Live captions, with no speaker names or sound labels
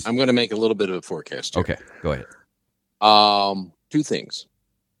I'm going to make a little bit of a forecast here. Okay, go ahead. Two things.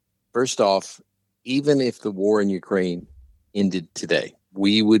 First off, even if the war in Ukraine ended today,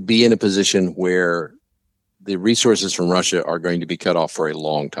 we would be in a position where the resources from Russia are going to be cut off for a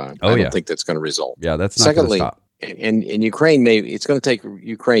long time. I don't think that's going to result. Yeah, that's not going to stop. And Ukraine, it's going to take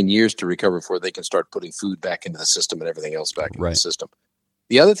Ukraine years to recover before they can start putting food back into the system and everything else back into the system.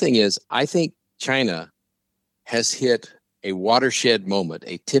 The other thing is, I think China has hit a watershed moment,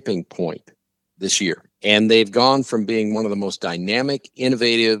 a tipping point this year. And they've gone from being one of the most dynamic,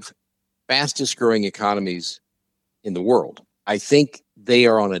 innovative, fastest growing economies in the world. I think they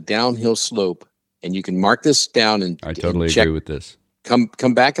are on a downhill slope, and you can mark this down and I totally agree with this. Come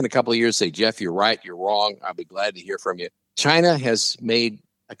back in a couple of years, say, Jeff, you're right, you're wrong. I'll be glad to hear from you. China has made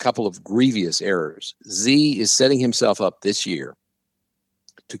a couple of grievous errors. Xi is setting himself up this year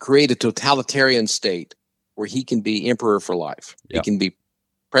to create a totalitarian state where he can be emperor for life. Yep. He can be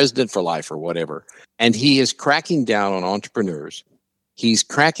president for life or whatever. And he is cracking down on entrepreneurs. He's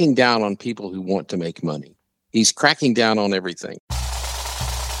cracking down on people who want to make money. He's cracking down on everything.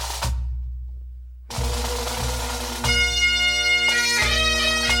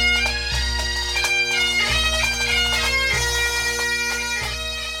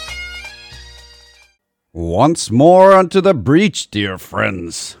 Once more unto the breach, dear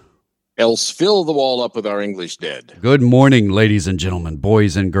friends. Else fill the wall up with our English dead. Good morning, ladies and gentlemen,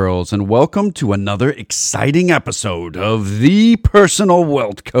 boys and girls, and welcome to another exciting episode of The Personal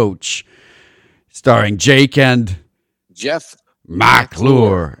Wealth Coach, starring Jake and Jeff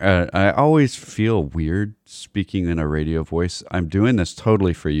McClure. I always feel weird speaking in a radio voice. I'm doing this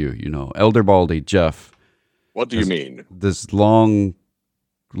totally for you, Elder Baldy, Jeff. What do you mean? This long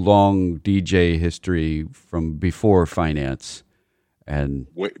DJ history from before finance. And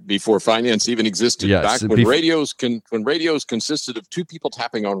before finance even existed, yes, back when radios consisted of two people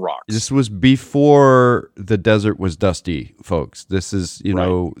tapping on rocks. This was before the desert was dusty, folks. This is, he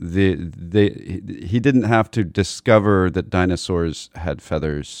didn't have to discover that dinosaurs had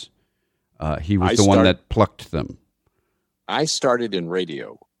feathers. He was the one that plucked them. I started in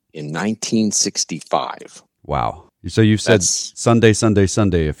radio in 1965. Wow. So you've said Sunday, Sunday,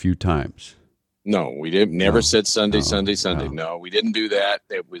 Sunday a few times. No, we didn't. Never said Sunday, Sunday, Sunday. No, we didn't do that.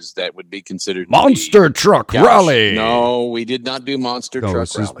 That would be considered Monster Truck Rally. No, we did not do Monster Truck Rally.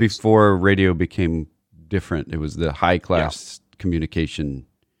 This was before radio became different. It was the high class communication.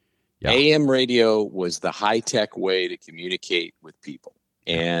 Yeah. AM radio was the high tech way to communicate with people,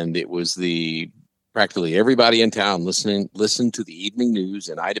 and it was practically everybody in town listened to the evening news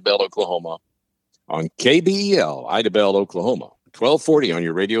in Idabel, Oklahoma, on KBEL, Idabel, Oklahoma, 1240 on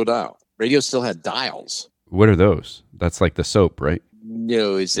your radio dial. Radio still had dials. What are those? That's like the soap, right?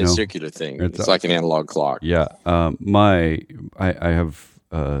 No, it's a circular thing. It's like an analog clock. Yeah. I have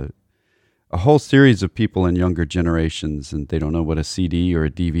a whole series of people in younger generations, and they don't know what a CD or a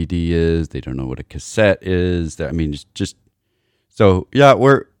DVD is. They don't know what a cassette is.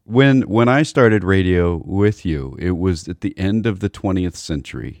 When I started radio with you, it was at the end of the 20th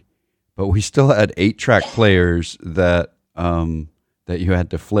century, but we still had 8-track players that you had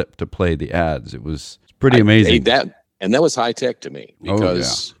to flip to play the ads. It was pretty amazing. That was high tech to me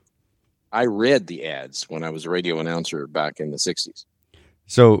because I read the ads when I was a radio announcer back in the 60s.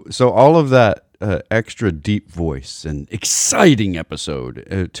 So all of that extra deep voice and exciting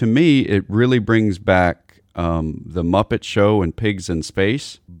episode, to me, it really brings back the Muppet Show and Pigs in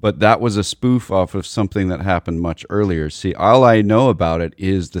Space, but that was a spoof off of something that happened much earlier. See, all I know about it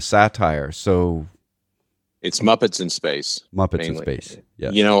is the satire. So it's Muppets in Space. Muppets in Space. Yeah.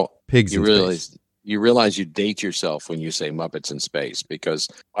 Pigs in Space. You realize you date yourself when you say Muppets in Space, because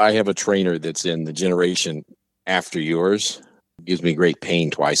I have a trainer that's in the generation after yours. It gives me great pain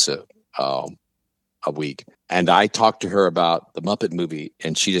twice a week. And I talked to her about the Muppet movie,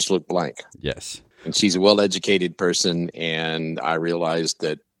 and she just looked blank. Yes. And she's a well-educated person, and I realized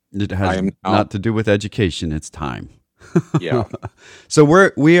that it has not to do with education. It's time. Yeah.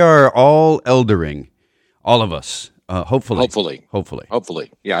 So we are all eldering. All of us, hopefully.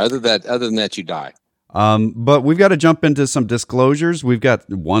 Yeah. Other than that, you die. But we've got to jump into some disclosures. We've got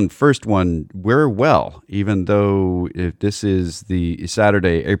first one. We're well, even though if this is the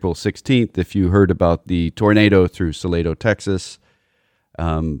Saturday, April 16th, if you heard about the tornado through Salado, Texas,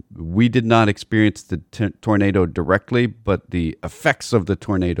 we did not experience the tornado directly, but the effects of the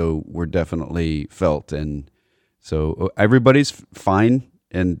tornado were definitely felt. And so everybody's fine.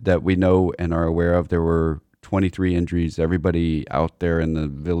 And that we know and are aware of. There were 23 injuries. Everybody out there in the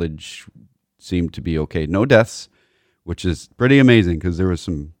village seemed to be okay. No deaths, which is pretty amazing because there was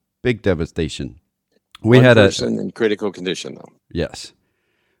some big devastation. One person in critical condition, though. Yes.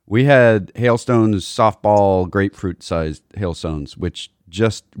 We had hailstones, softball, grapefruit-sized hailstones, which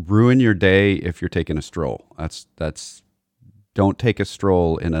just ruin your day if you're taking a stroll. That's don't take a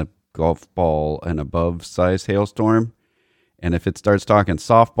stroll in a golf ball and above size hailstorm. And if it starts talking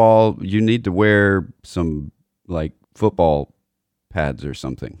softball, you need to wear some like football pads or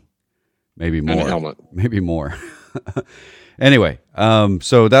something. Maybe more. And a helmet. Maybe more. Anyway,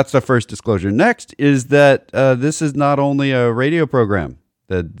 so that's the first disclosure. Next is that this is not only a radio program.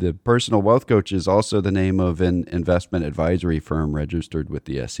 The Personal Wealth Coach is also the name of an investment advisory firm registered with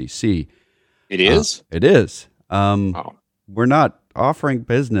the SEC. It is? It is. We're not offering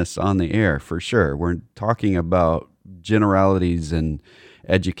business on the air for sure. We're talking about generalities and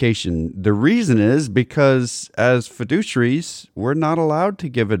education. The reason is because as fiduciaries, we're not allowed to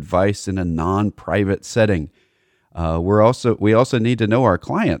give advice in a non-private setting. We also need to know our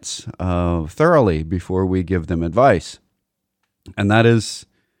clients thoroughly before we give them advice. And that is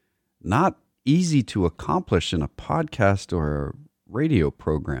not easy to accomplish in a podcast or a radio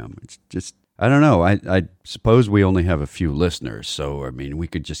program. It's just, I don't know. I suppose we only have a few listeners. So, I mean, we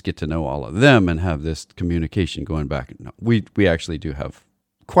could just get to know all of them and have this communication going back. No, we actually do have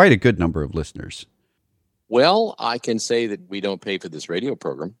quite a good number of listeners. Well, I can say that we don't pay for this radio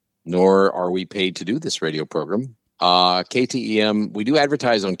program, nor are we paid to do this radio program. KTEM, we do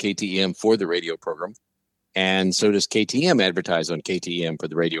advertise on KTEM for the radio program. And so does KTM advertise on KTM for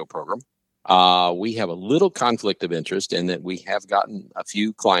the radio program. We have a little conflict of interest in that we have gotten a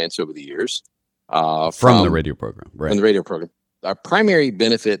few clients over the years. From the radio program, right? From the radio program. Our primary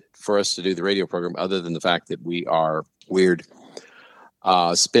benefit for us to do the radio program, other than the fact that we are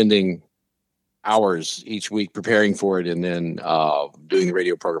spending hours each week preparing for it and then doing the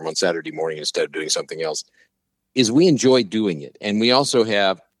radio program on Saturday morning instead of doing something else, is we enjoy doing it. And we also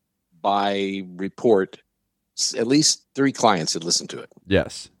have, by report, at least 3 clients that listen to it.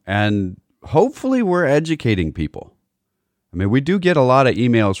 Yes. And hopefully we're educating people. I mean, we do get a lot of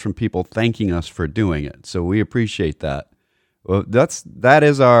emails from people thanking us for doing it. So we appreciate that. Well, that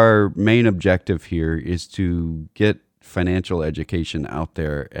is our main objective here, is to get financial education out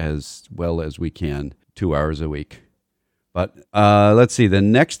there as well as we can, 2 hours a week. But let's see. The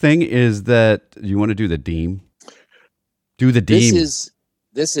next thing is that you want to do the DEEM. Do the DEEM.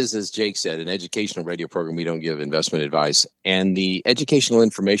 This is, as Jake said, an educational radio program. We don't give investment advice. And the educational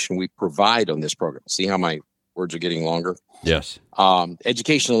information we provide on this program, see how my words are getting longer? Yes.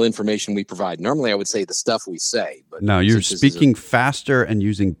 Educational information we provide. Normally, I would say the stuff we say. But no, you're speaking faster and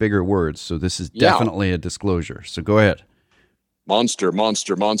using bigger words. So this is definitely a disclosure. So go ahead. Monster. No,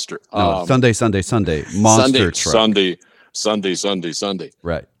 Sunday. Monster truck. Sunday.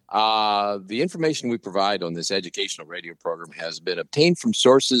 Right. The information we provide on this educational radio program has been obtained from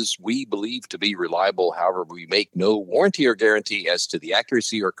sources we believe to be reliable. However, we make no warranty or guarantee as to the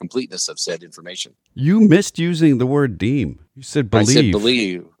accuracy or completeness of said information. You missed using the word deem. You said believe. I said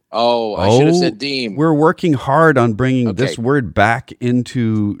believe. I should have said deem. We're working hard on bringing this word back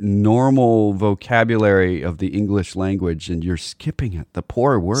into normal vocabulary of the English language, and you're skipping it. The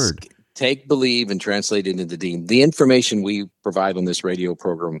poor word. Take believe and translate it into deem. The information we provide on this radio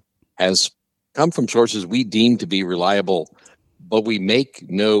program has come from sources we deem to be reliable, but we make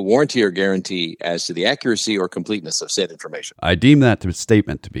no warranty or guarantee as to the accuracy or completeness of said information. I deem that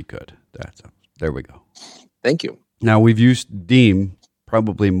statement to be good. There we go. Thank you. Now, we've used deem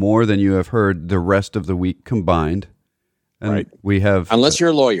probably more than you have heard the rest of the week combined. And right. We have... Unless you're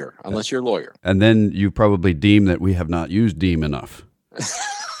a lawyer. And then you probably deem that we have not used deem enough.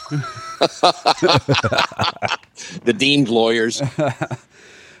 The deemed lawyers.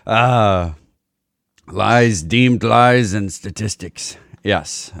 Lies, deemed lies, and statistics.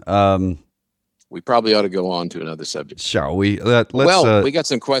 Yes. We probably ought to go on to another subject. Shall we? We got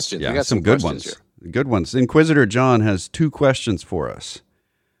some questions. Yeah, we got some good ones. Here. Good ones. Inquisitor John has 2 questions for us.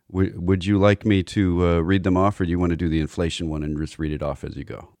 Would you like me to read them off, or do you want to do the inflation one and just read it off as you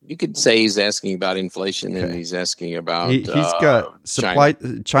go? You could say he's asking about inflation, and he's asking about he's got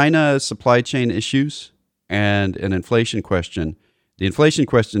China supply chain issues and an inflation question. The inflation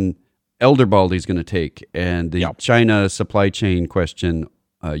question, Elder Baldy's going to take, and the China supply chain question,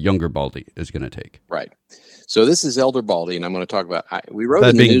 Younger Baldy is going to take. Right. So this is Elder Baldy, and I'm going to talk about. We wrote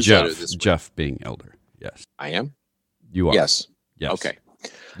that in the newsletter this week. Jeff being elder. Yes, I am. You are. Yes. Okay.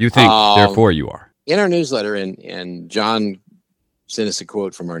 You think, therefore you are. In our newsletter, and John sent us a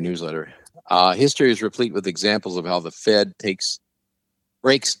quote from our newsletter. History is replete with examples of how the Fed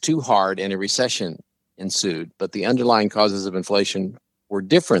breaks too hard and a recession ensued, but the underlying causes of inflation were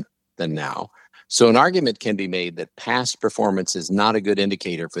different than now. So an argument can be made that past performance is not a good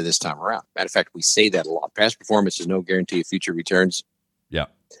indicator for this time around. Matter of fact, we say that a lot. Past performance is no guarantee of future returns. Yeah.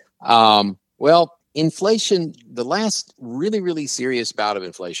 Well, inflation, the last really, really serious bout of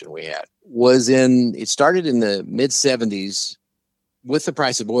inflation we had it started in the mid 70s with the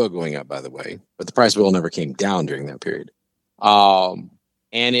price of oil going up, by the way, but the price of oil never came down during that period. And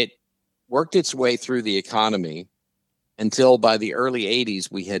it worked its way through the economy until by the early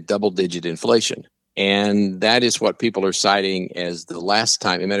 80s, we had double-digit inflation. And that is what people are citing as the last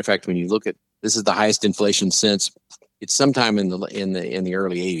time. As a matter of fact, when you look at this is the highest inflation since it's sometime in the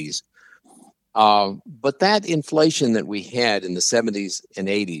early 80s. But that inflation that we had in the 70s and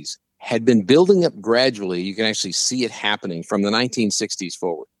 80s had been building up gradually. You can actually see it happening from the 1960s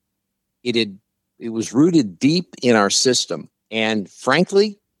forward. It was rooted deep in our system. And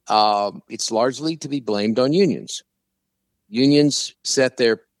frankly, it's largely to be blamed on unions. Unions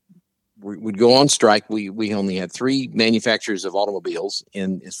would go on strike. We only had 3 manufacturers of automobiles,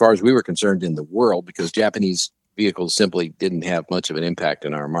 as far as we were concerned, in the world, because Japanese vehicles simply didn't have much of an impact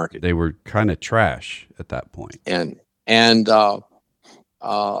in our market. They were kind of trash at that point. And the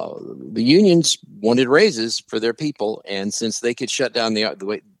unions wanted raises for their people, and since they could shut down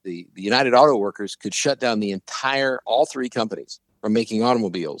the United Auto Workers could shut down all 3 companies from making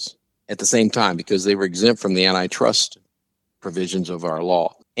automobiles at the same time because they were exempt from the antitrust provisions of our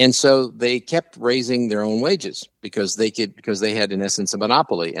law. And so they kept raising their own wages because they had, in essence, a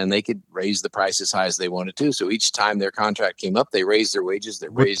monopoly, and they could raise the price as high as they wanted to. So each time their contract came up, they raised their wages, they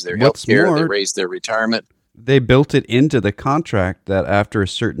raised their health care, they raised their retirement. They built it into the contract that after a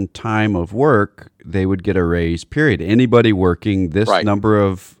certain time of work, they would get a raise, period. Anybody working this number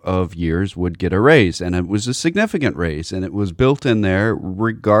of years would get a raise, and it was a significant raise, and it was built in there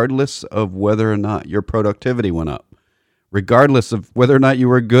regardless of whether or not your productivity went up, regardless of whether or not you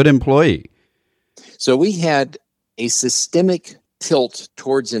were a good employee. So we had a systemic tilt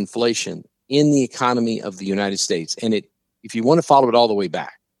towards inflation in the economy of the United States. And if you want to follow it all the way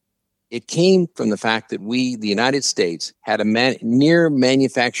back, it came from the fact that the United States, had a near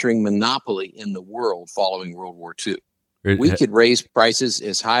manufacturing monopoly in the world following World War II. We could raise prices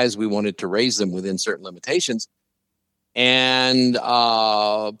as high as we wanted to raise them within certain limitations. And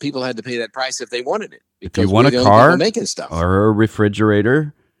people had to pay that price if they wanted it. If you want a car making stuff, or a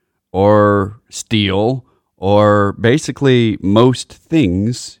refrigerator or steel or basically most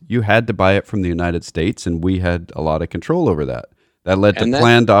things, you had to buy it from the United States, and we had a lot of control over that. That led to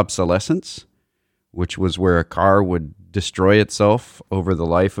planned obsolescence, which was where a car would destroy itself over the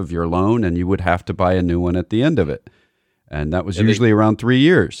life of your loan, and you would have to buy a new one at the end of it. And that was usually around 3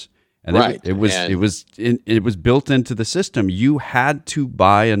 years. And it was built into the system. You had to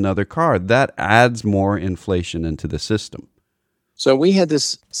buy another car. That adds more inflation into the system. So we had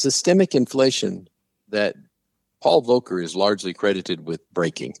this systemic inflation that Paul Volcker is largely credited with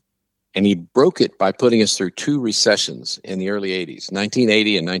breaking. And he broke it by putting us through 2 recessions in the early 80s,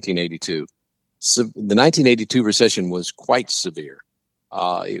 1980 and 1982. So the 1982 recession was quite severe.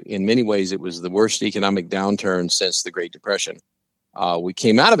 In many ways, it was the worst economic downturn since the Great Depression. We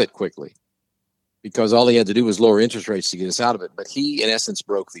came out of it quickly because all he had to do was lower interest rates to get us out of it. But he, in essence,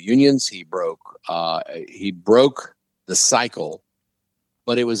 broke the unions. He broke the cycle.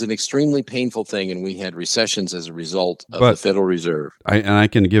 But it was an extremely painful thing, and we had recessions as a result of the Federal Reserve. I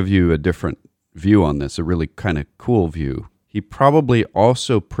can give you a different view on this, a really kind of cool view. He probably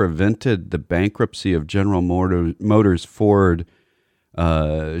also prevented the bankruptcy of General Motors, Ford,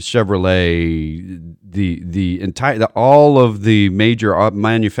 Chevrolet, all of the major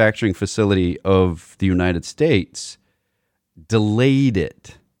manufacturing facility of the United States. Delayed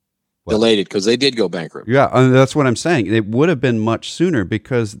it. Delayed it because they did go bankrupt. Yeah, and that's what I'm saying. It would have been much sooner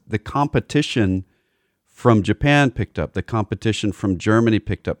because the competition from Japan picked up, the competition from Germany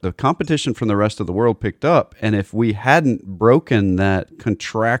picked up, the competition from the rest of the world picked up. And if we hadn't broken that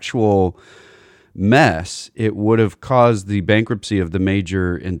contractual mess, it would have caused the bankruptcy of the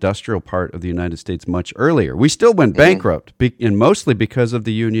major industrial part of the United States much earlier. We still went bankrupt, and mostly because of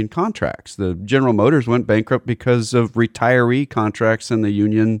the union contracts. The General Motors went bankrupt because of retiree contracts and the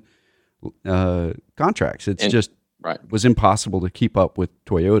union contracts. Was impossible to keep up with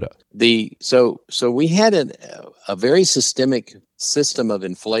Toyota. So we had a very systemic system of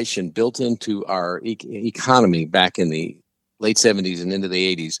inflation built into our economy back in the late 70s and into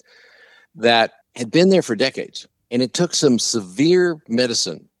the 80s that had been there for decades. And it took some severe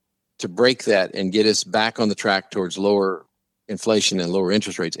medicine to break that and get us back on the track towards lower inflation and lower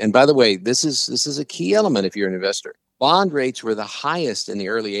interest rates. And by the way, this is a key element if you're an investor. Bond rates were the highest in the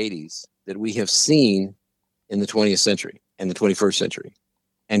early 80s that we have seen in the 20th century and the 21st century.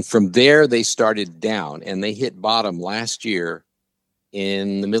 And from there, they started down, and they hit bottom last year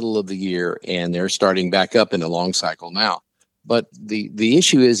in the middle of the year, and they're starting back up in a long cycle now. But the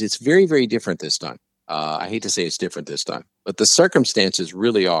issue is it's very, very different this time. I hate to say it's different this time, but the circumstances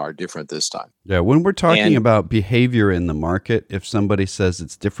really are different this time. Yeah, when we're talking about behavior in the market, if somebody says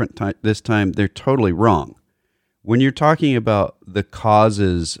it's different this time, they're totally wrong. When you're talking about the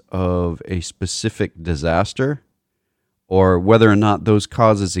causes of a specific disaster or whether or not those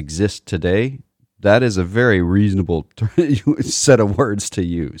causes exist today, that is a very reasonable set of words to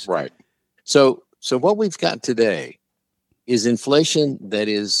use. Right. So what we've got today is inflation that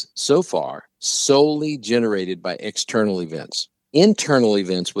is so far solely generated by external events. Internal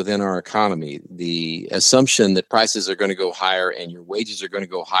events within our economy, the assumption that prices are going to go higher and your wages are going to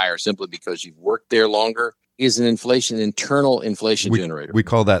go higher simply because you've worked there longer, is an internal inflation generator. We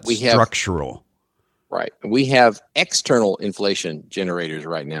call that structural. Right. We have external inflation generators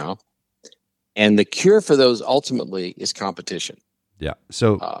right now. And the cure for those ultimately is competition. Yeah.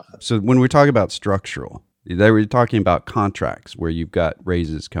 So when we talk about structural, they were talking about contracts where you've got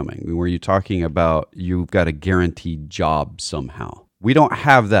raises coming, where you're talking about you've got a guaranteed job somehow. We don't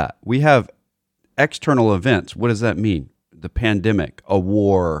have that. We have external events. What does that mean? The pandemic, a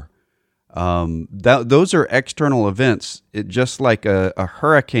war. Those are external events. Just like a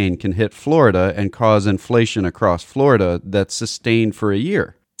hurricane can hit Florida and cause inflation across Florida that's sustained for a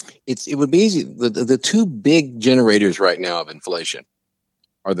year. It would be easy. The two big generators right now of inflation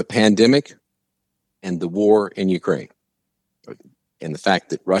are the pandemic and the war in Ukraine, and the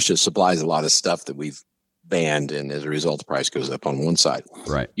fact that Russia supplies a lot of stuff that we've banned, and as a result, the price goes up on one side.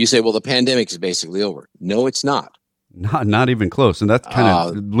 Right. You say, well, the pandemic is basically over. No, it's not. Not even close, and that's kind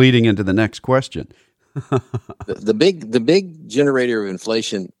of leading into the next question. the big generator of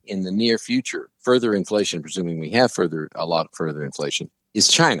inflation in the near future, further inflation, presuming we have a lot further inflation, is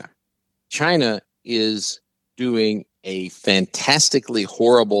China. China is doing a fantastically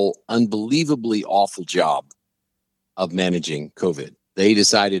horrible, unbelievably awful job of managing COVID. They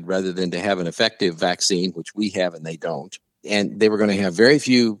decided rather than to have an effective vaccine, which we have and they don't, and they were going to have very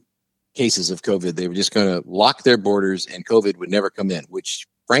few cases of COVID, they were just going to lock their borders and COVID would never come in, which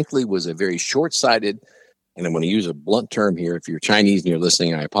frankly was a very short-sighted, and I'm going to use a blunt term here. If you're Chinese and you're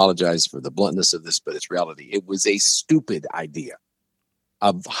listening, I apologize for the bluntness of this, but it's reality. It was a stupid idea.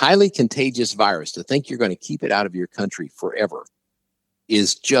 A highly contagious virus, to think you're going to keep it out of your country forever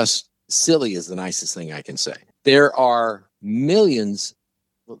is just silly is the nicest thing I can say. There are millions,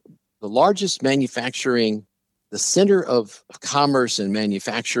 the largest manufacturing, the center of commerce and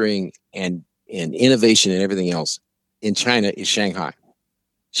manufacturing and innovation and everything else in China is Shanghai.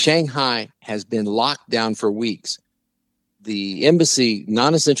 Shanghai has been locked down for weeks. The embassy,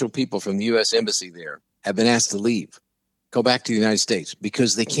 non-essential people from the U.S. embassy there have been asked to leave, go back to the United States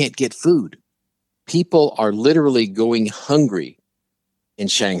because they can't get food. People are literally going hungry in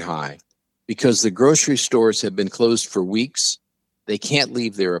Shanghai because the grocery stores have been closed for weeks. They can't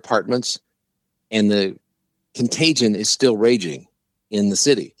leave their apartments, and the contagion is still raging in the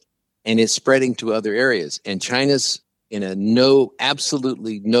city, and it's spreading to other areas. And China's in a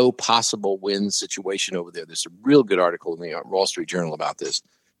absolutely no possible win situation over there. There's a real good article in the Wall Street Journal about this.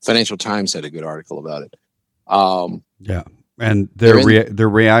 Financial Times had a good article about it. Yeah, and their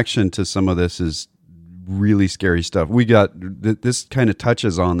reaction to some of this is really scary stuff. We got this kind of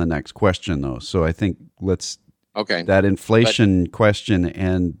touches on the next question though, so I think that inflation question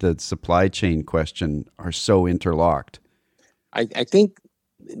and the supply chain question are so interlocked. I think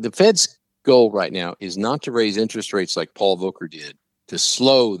the Fed's goal right now is not to raise interest rates like Paul Volcker did to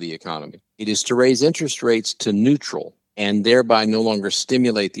slow the economy. It is to raise interest rates to neutral and thereby no longer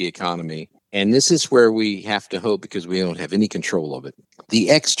stimulate the economy. And this is where we have to hope, because we don't have any control of it.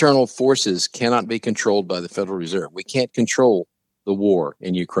 The external forces cannot be controlled by the Federal Reserve. We can't control the war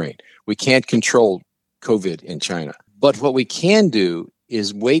in Ukraine. We can't control COVID in China. But what we can do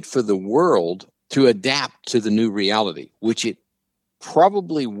is wait for the world to adapt to the new reality, which it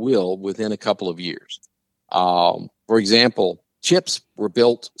probably will within a couple of years. For example, chips were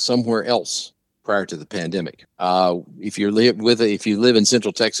built somewhere else prior to the pandemic. If you live in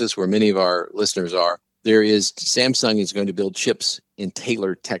Central Texas, where many of our listeners are, Samsung is going to build chips in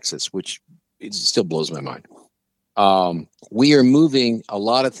Taylor, Texas, which it still blows my mind. We are moving a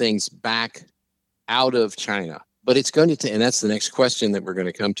lot of things back out of China, but it's going to, and that's the next question that we're going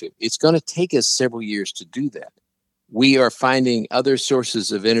to come to. It's going to take us several years to do that. We are finding other sources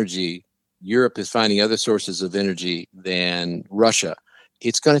of energy. Europe is finding other sources of energy than Russia.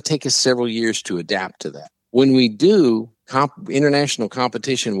 It's going to take us several years to adapt to that. When we do, international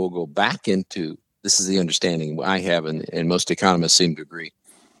competition will go back into, this is the understanding I have, and most economists seem to agree.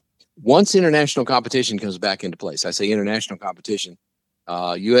 Once international competition comes back into place, I say international competition,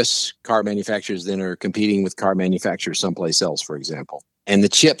 U.S. car manufacturers then are competing with car manufacturers someplace else, for example. And the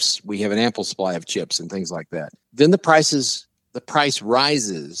chips, we have an ample supply of chips and things like that. Then the price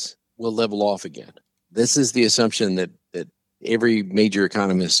rises will level off again. This is the assumption that every major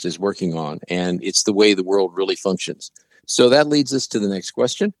economist is working on, and it's the way the world really functions. So that leads us to the next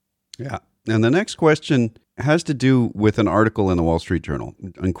question. Yeah. And the next question has to do with an article in the Wall Street Journal.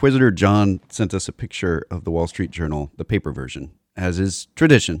 Inquisitor John sent us a picture of the Wall Street Journal, the paper version, as is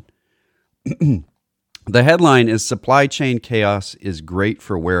tradition. The headline is "Supply Chain Chaos is Great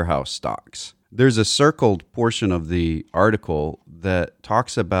for Warehouse Stocks." There's a circled portion of the article that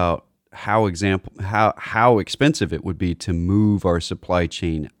talks about how expensive it would be to move our supply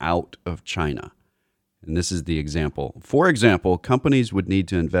chain out of China. And this is the example. For example, companies would need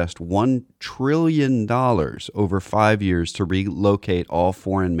to invest $1 trillion over 5 years to relocate all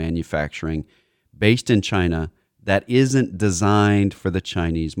foreign manufacturing based in China that isn't designed for the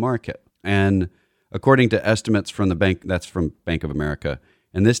Chinese market. And according to estimates from the bank, that's from Bank of America,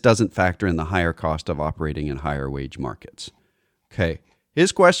 and this doesn't factor in the higher cost of operating in higher wage markets. Okay.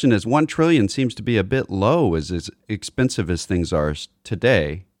 His question is, $1 trillion seems to be a bit low as expensive as things are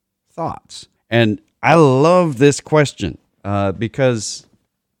today. Thoughts? And I love this question because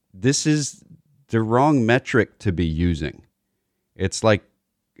this is the wrong metric to be using. It's like,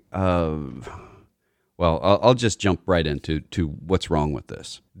 I'll just jump right into what's wrong with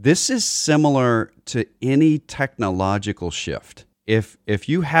this. This is similar to any technological shift. If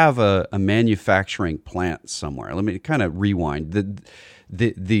you have a manufacturing plant somewhere, let me kind of rewind.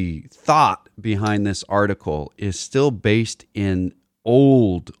 The thought behind this article is still based in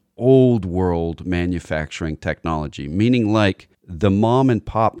old world manufacturing technology, meaning like the mom and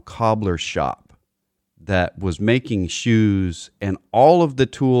pop cobbler shop that was making shoes, and all of the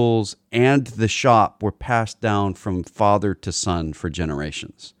tools and the shop were passed down from father to son for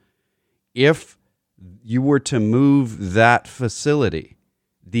generations. If you were to move that facility,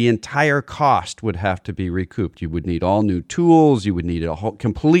 the entire cost would have to be recouped. You would need all new tools. You would need a whole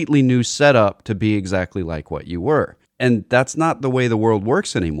completely new setup to be exactly like what you were. And that's not the way the world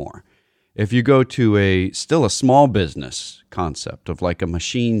works anymore. If you go to still a small business concept of like a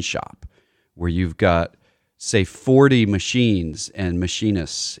machine shop where you've got, say, 40 machines and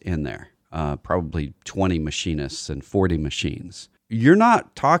machinists in there, probably 20 machinists and 40 machines, you're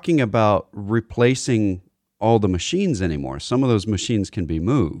not talking about replacing all the machines anymore. Some of those machines can be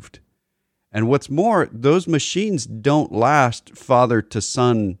moved. And what's more, those machines don't last father to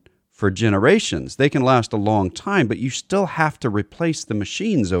son for generations. They can last a long time, but you still have to replace the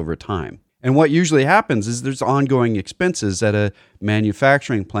machines over time. And what usually happens is there's ongoing expenses at a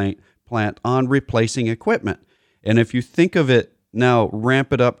manufacturing plant on replacing equipment. And if you think of it now,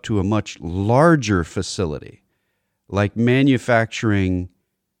 ramp it up to a much larger facility, like manufacturing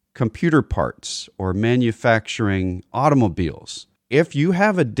computer parts or manufacturing automobiles. If you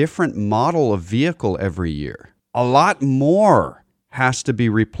have a different model of vehicle every year, a lot more has to be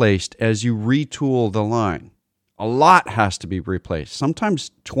replaced as you retool the line. A lot has to be replaced.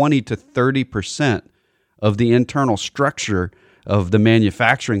 Sometimes 20 to 30% of the internal structure of the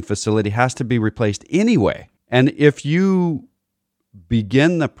manufacturing facility has to be replaced anyway. And if you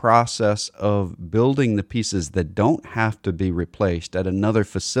begin the process of building the pieces that don't have to be replaced at another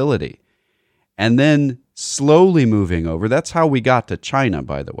facility and then slowly moving over, that's how we got to China,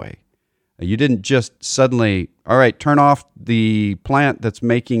 by the way. You didn't just suddenly, all right, turn off the plant that's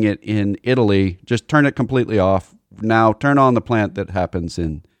making it in Italy, just turn it completely off. Now turn on the plant that happens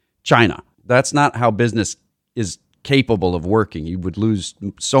in China. That's not how business is capable of working. You would lose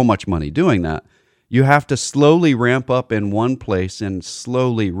so much money doing that. You have to slowly ramp up in one place and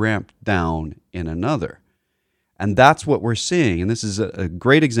slowly ramp down in another. And that's what we're seeing. And this is a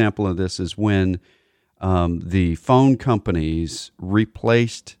great example of this is when the phone companies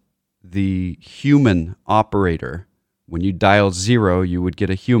replaced the human operator. When you dial 0, you would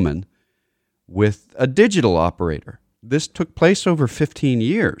get a human with a digital operator. This took place over 15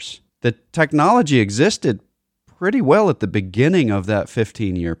 years. The technology existed pretty well at the beginning of that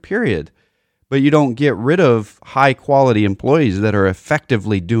 15-year period, but you don't get rid of high-quality employees that are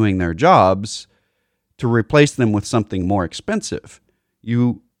effectively doing their jobs to replace them with something more expensive.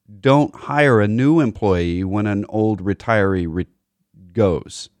 You don't hire a new employee when an old retiree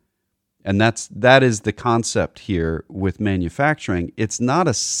goes. And that is the concept here with manufacturing. It's not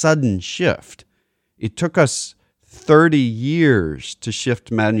a sudden shift. It took us 30 years to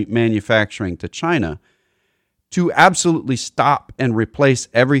shift manufacturing to China. To absolutely stop and replace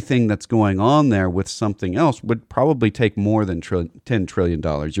everything that's going on there with something else would probably take more than $10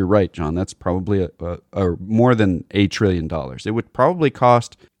 trillion. You're right, John. That's probably more than $1 trillion. It would probably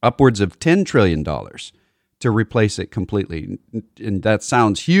cost upwards of $10 trillion to replace it completely. And that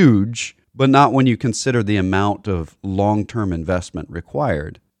sounds huge, but not when you consider the amount of long-term investment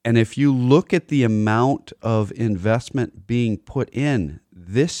required. And if you look at the amount of investment being put in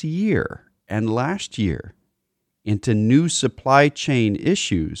this year and last year into new supply chain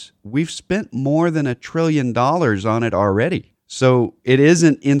issues, we've spent more than $1 trillion on it already. So it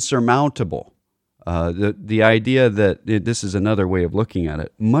isn't insurmountable. The idea that this is another way of looking at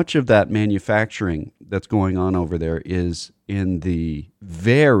it, much of that manufacturing that's going on over there is in the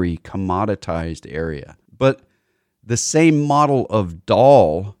very commoditized area. But the same model of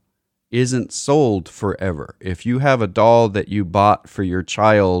doll isn't sold forever. If you have a doll that you bought for your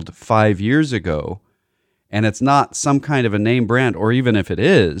child 5 years ago, and it's not some kind of a name brand, or even if it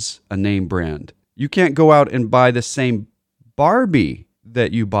is a name brand, you can't go out and buy the same Barbie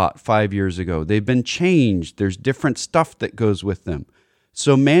that you bought 5 years ago. They've been changed. There's different stuff that goes with them.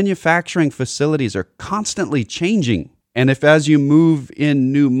 So manufacturing facilities are constantly changing. And if as you move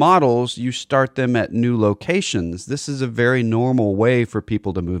in new models, you start them at new locations, this is a very normal way for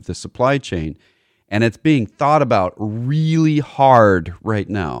people to move the supply chain. And it's being thought about really hard right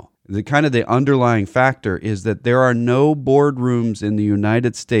now. The underlying factor is that there are no boardrooms in the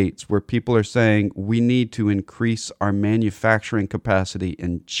United States where people are saying we need to increase our manufacturing capacity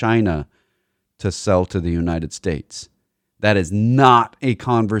in China to sell to the United States. That is not a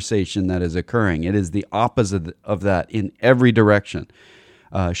conversation that is occurring. It is the opposite of that in every direction.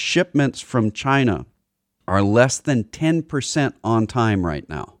 Shipments from China are less than 10% on time right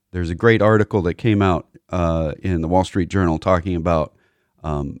now. There's a great article that came out in the Wall Street Journal talking about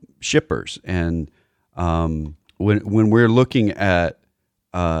shippers. And when we're looking at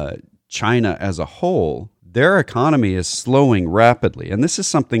China as a whole, their economy is slowing rapidly. And this is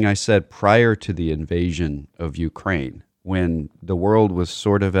something I said prior to the invasion of Ukraine, when the world was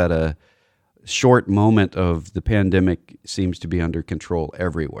sort of at a short moment of the pandemic seems to be under control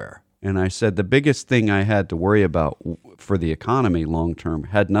everywhere. And I said the biggest thing I had to worry about for the economy long term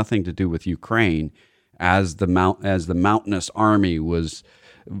had nothing to do with Ukraine as the mountainous army was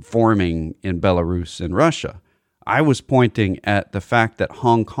forming in Belarus and Russia. I was pointing at the fact that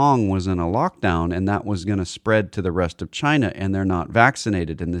Hong Kong was in a lockdown and that was going to spread to the rest of China, and they're not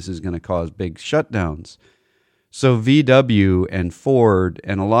vaccinated, and this is going to cause big shutdowns. So VW and Ford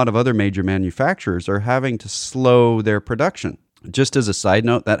and a lot of other major manufacturers are having to slow their production. Just as a side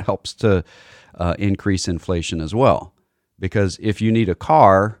note, that helps to increase inflation as well. Because if you need a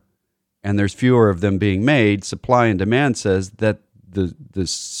car and there's fewer of them being made, supply and demand says that the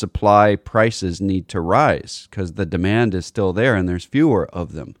supply prices need to rise because the demand is still there and there's fewer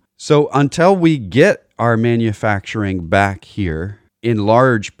of them. So until we get our manufacturing back here in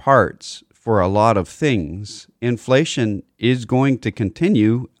large parts for a lot of things, inflation is going to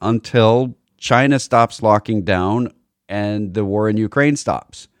continue until China stops locking down and the war in Ukraine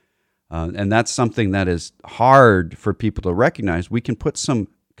stops. And that's something that is hard for people to recognize. We can put some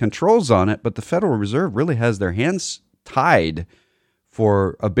controls on it, but the Federal Reserve really has their hands tied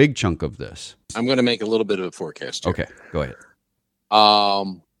for a big chunk of this. I'm going to make a little bit of a forecast here. Okay, go ahead.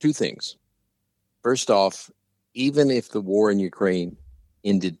 Two things. First off, even if the war in Ukraine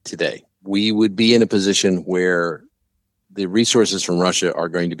ended today, we would be in a position where the resources from Russia are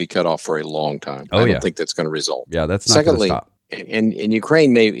going to be cut off for a long time. I don't think that's going to result. Yeah, that's not going to stop. And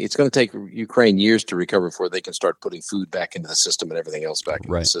Ukraine, it's going to take Ukraine years to recover before they can start putting food back into the system and everything else back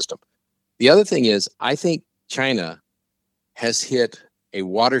into the system. The other thing is, I think China has hit a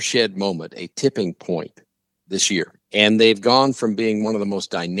watershed moment, a tipping point this year. And they've gone from being one of the most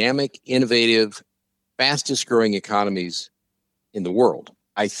dynamic, innovative, fastest growing economies in the world.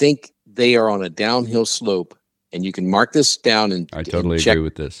 I think they are on a downhill slope, and you can mark this down and I totally check. agree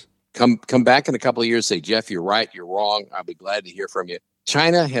with this. Come back in a couple of years, say, Jeff, you're right, you're wrong. I'll be glad to hear from you.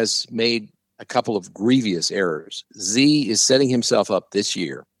 China has made a couple of grievous errors. Xi is setting himself up this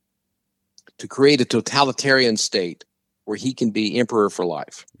year to create a totalitarian state where he can be emperor for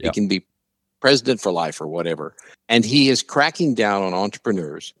life. Yep. He can be president for life or whatever. And he is cracking down on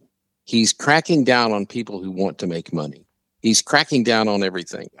entrepreneurs. He's cracking down on people who want to make money. He's cracking down on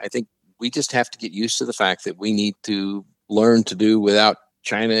everything. I think we just have to get used to the fact that we need to learn to do without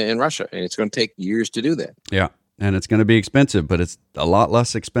China and Russia, and it's going to take years to do that. Yeah, and it's going to be expensive, but it's a lot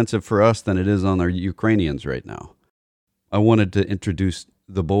less expensive for us than it is on the Ukrainians right now. I wanted to introduce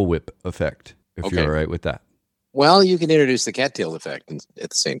the bullwhip effect, if you're all right with that. Well, you can introduce the cattail effect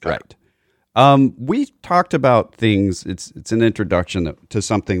at the same time. Right. We talked about things. It's an introduction to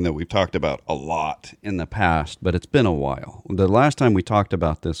something that we've talked about a lot in the past, but it's been a while. The last time we talked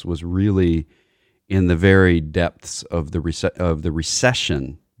about this was really in the very depths of the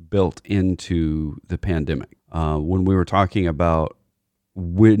recession built into the pandemic. When we were talking about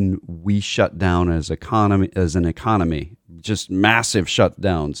when we shut down as an economy, just massive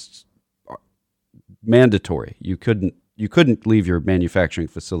shutdowns, mandatory. You couldn't leave your manufacturing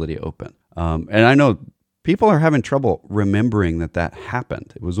facility open. And I know people are having trouble remembering that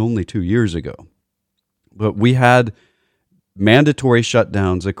happened. It was only 2 years ago. But we had mandatory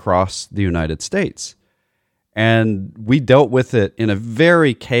shutdowns across the United States. And we dealt with it in a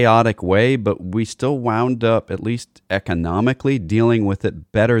very chaotic way, but we still wound up, at least economically, dealing with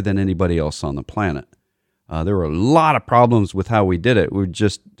it better than anybody else on the planet. There were a lot of problems with how we did it. We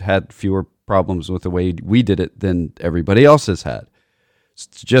just had fewer problems with the way we did it than everybody else has had.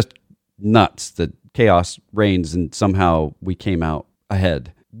 It's just nuts. The chaos reigns, and somehow we came out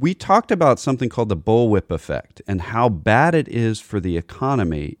ahead. We talked about something called the bullwhip effect and how bad it is for the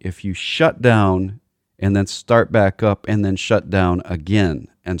economy if you shut down and then start back up and then shut down again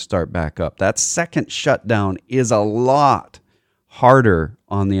and start back up. That second shutdown is a lot harder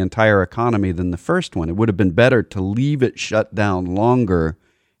on the entire economy than the first one. It would have been better to leave it shut down longer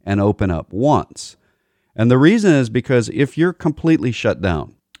and open up once. And the reason is because if you're completely shut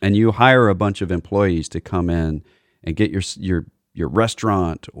down and you hire a bunch of employees to come in and get your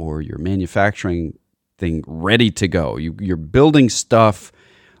restaurant or your manufacturing thing ready to go, you're building stuff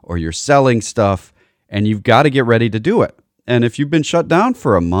or you're selling stuff, and you've got to get ready to do it. And if you've been shut down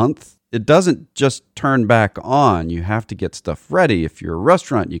for a month, it doesn't just turn back on. You have to get stuff ready. If you're a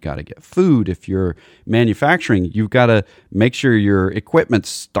restaurant, you got to get food. If you're manufacturing, you've got to make sure your equipment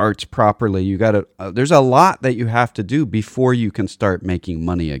starts properly. You got to. There's a lot that you have to do before you can start making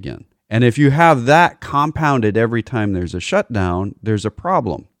money again. And if you have that compounded every time there's a shutdown, there's a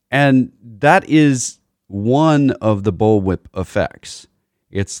problem. And that is one of the bullwhip effects.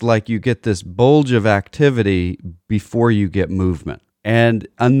 It's like you get this bulge of activity before you get movement. And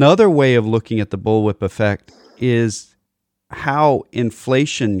another way of looking at the bullwhip effect is how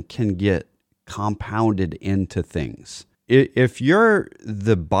inflation can get compounded into things. If you're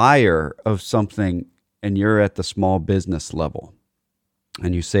the buyer of something and you're at the small business level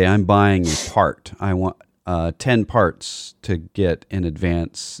and you say, I'm buying a part, I want 10 parts to get in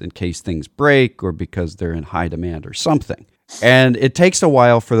advance in case things break or because they're in high demand or something. And it takes a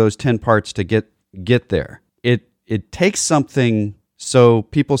while for those 10 parts to get there. It takes something. So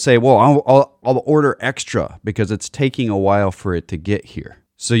people say, well, I'll order extra because it's taking a while for it to get here.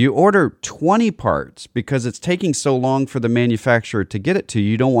 So you order 20 parts because it's taking so long for the manufacturer to get it to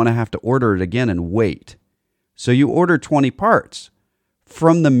you. You don't want to have to order it again and wait. So you order 20 parts.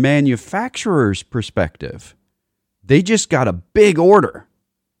 From the manufacturer's perspective, they just got a big order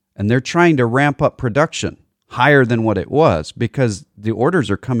and they're trying to ramp up production higher than what it was because the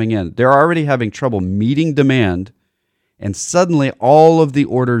orders are coming in. They're already having trouble meeting demand, and suddenly all of the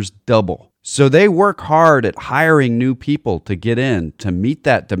orders double. So they work hard at hiring new people to get in to meet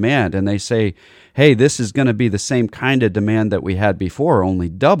that demand, and they say, hey, this is going to be the same kind of demand that we had before, only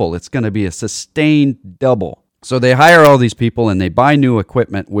double. It's going to be a sustained double. So they hire all these people and they buy new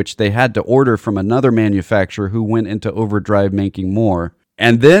equipment, which they had to order from another manufacturer who went into overdrive making more.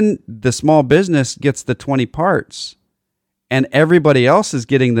 And then the small business gets the 20 parts and everybody else is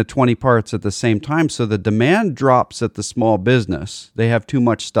getting the 20 parts at the same time. So the demand drops at the small business. They have too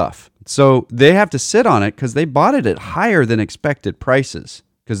much stuff. So they have to sit on it because they bought it at higher than expected prices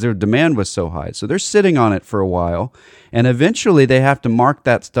because their demand was so high. So they're sitting on it for a while. And eventually they have to mark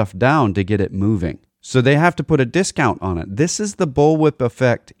that stuff down to get it moving. So they have to put a discount on it. This is the bullwhip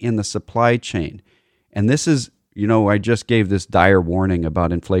effect in the supply chain. And this is, I just gave this dire warning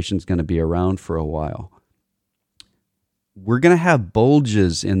about inflation's going to be around for a while. We're going to have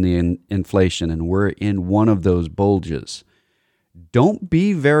bulges in the inflation, and we're in one of those bulges. Don't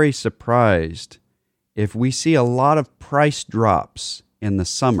be very surprised if we see a lot of price drops in the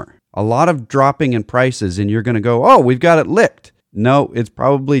summer. A lot of dropping in prices, and you're going to go, oh, we've got it licked. No, it's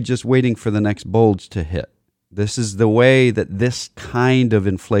probably just waiting for the next bulge to hit. This is the way that this kind of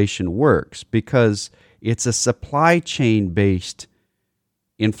inflation works because it's a supply chain based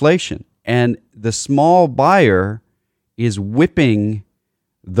inflation. And the small buyer is whipping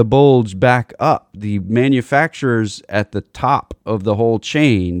the bulge back up. The manufacturers at the top of the whole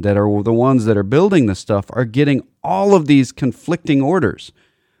chain that are the ones that are building the stuff are getting all of these conflicting orders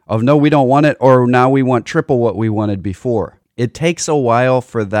of no, we don't want it, or now we want triple what we wanted before. It takes a while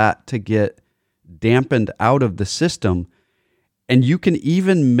for that to get dampened out of the system. And you can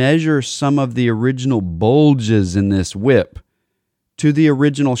even measure some of the original bulges in this whip to the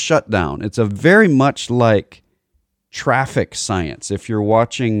original shutdown. It's a very much like traffic science. If you're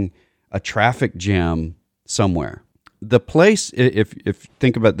watching a traffic jam somewhere, the place, if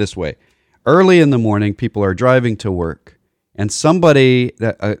think about it this way, early in the morning, people are driving to work, and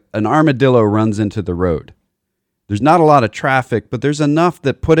an armadillo runs into the road. There's not a lot of traffic, but there's enough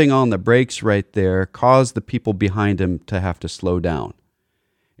that putting on the brakes right there caused the people behind him to have to slow down.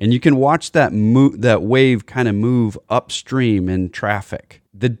 And you can watch that wave kind of move upstream in traffic.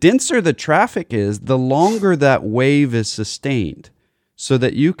 The denser the traffic is, the longer that wave is sustained, so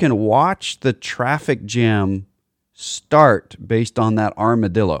that you can watch the traffic jam start based on that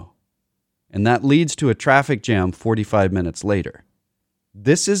armadillo. And that leads to a traffic jam 45 minutes later.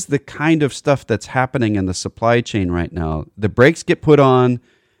 This is the kind of stuff that's happening in the supply chain right now. The brakes get put on,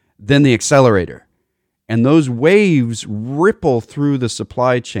 then the accelerator. And those waves ripple through the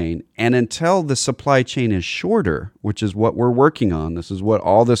supply chain. And until the supply chain is shorter, which is what we're working on, this is what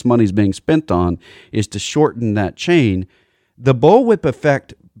all this money's being spent on, is to shorten that chain. The bullwhip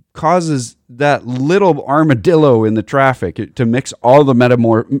effect causes that little armadillo in the traffic to mix all of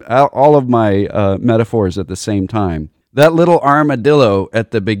my metaphors at the same time. That little armadillo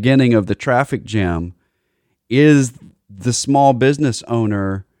at the beginning of the traffic jam is the small business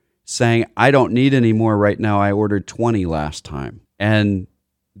owner saying, I don't need any more right now. I ordered 20 last time. And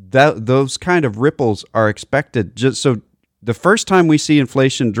those kind of ripples are expected. Just so the first time we see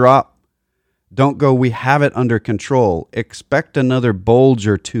inflation drop, don't go, we have it under control. Expect another bulge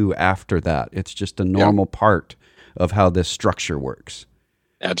or two after that. It's just a normal part of how this structure works.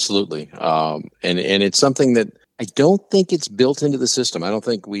 Absolutely. And it's something that I don't think it's built into the system. I don't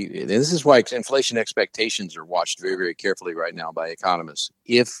think and this is why inflation expectations are watched very, very carefully right now by economists.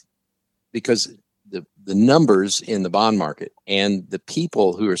 Because the numbers in the bond market and the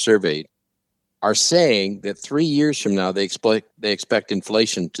people who are surveyed are saying that 3 years from now, they expect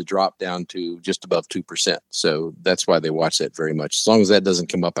inflation to drop down to just above 2%. So that's why they watch that very much. As long as that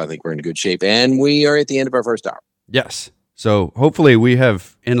doesn't come up, I think we're in good shape. And we are at the end of our first hour. Yes. So hopefully we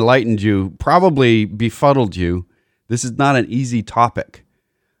have enlightened you, probably befuddled you. This is not an easy topic.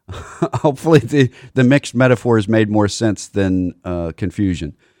 Hopefully the mixed metaphors made more sense than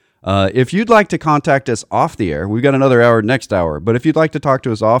confusion. If you'd like to contact us off the air, we've got another hour next hour, but if you'd like to talk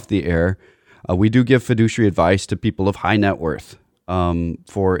to us off the air, we do give fiduciary advice to people of high net worth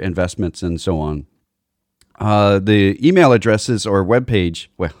for investments and so on. The email addresses or webpage,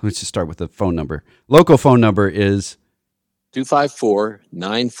 well, let's just start with the phone number. Local phone number is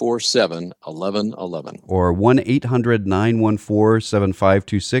 254-947-1111. Or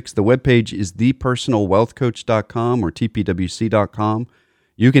 1-800-914-7526. The webpage is thepersonalwealthcoach.com or tpwc.com.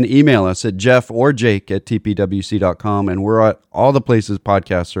 You can email us at Jeff or Jake at tpwc.com, and we're at all the places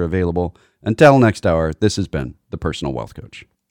podcasts are available. Until next hour, this has been The Personal Wealth Coach.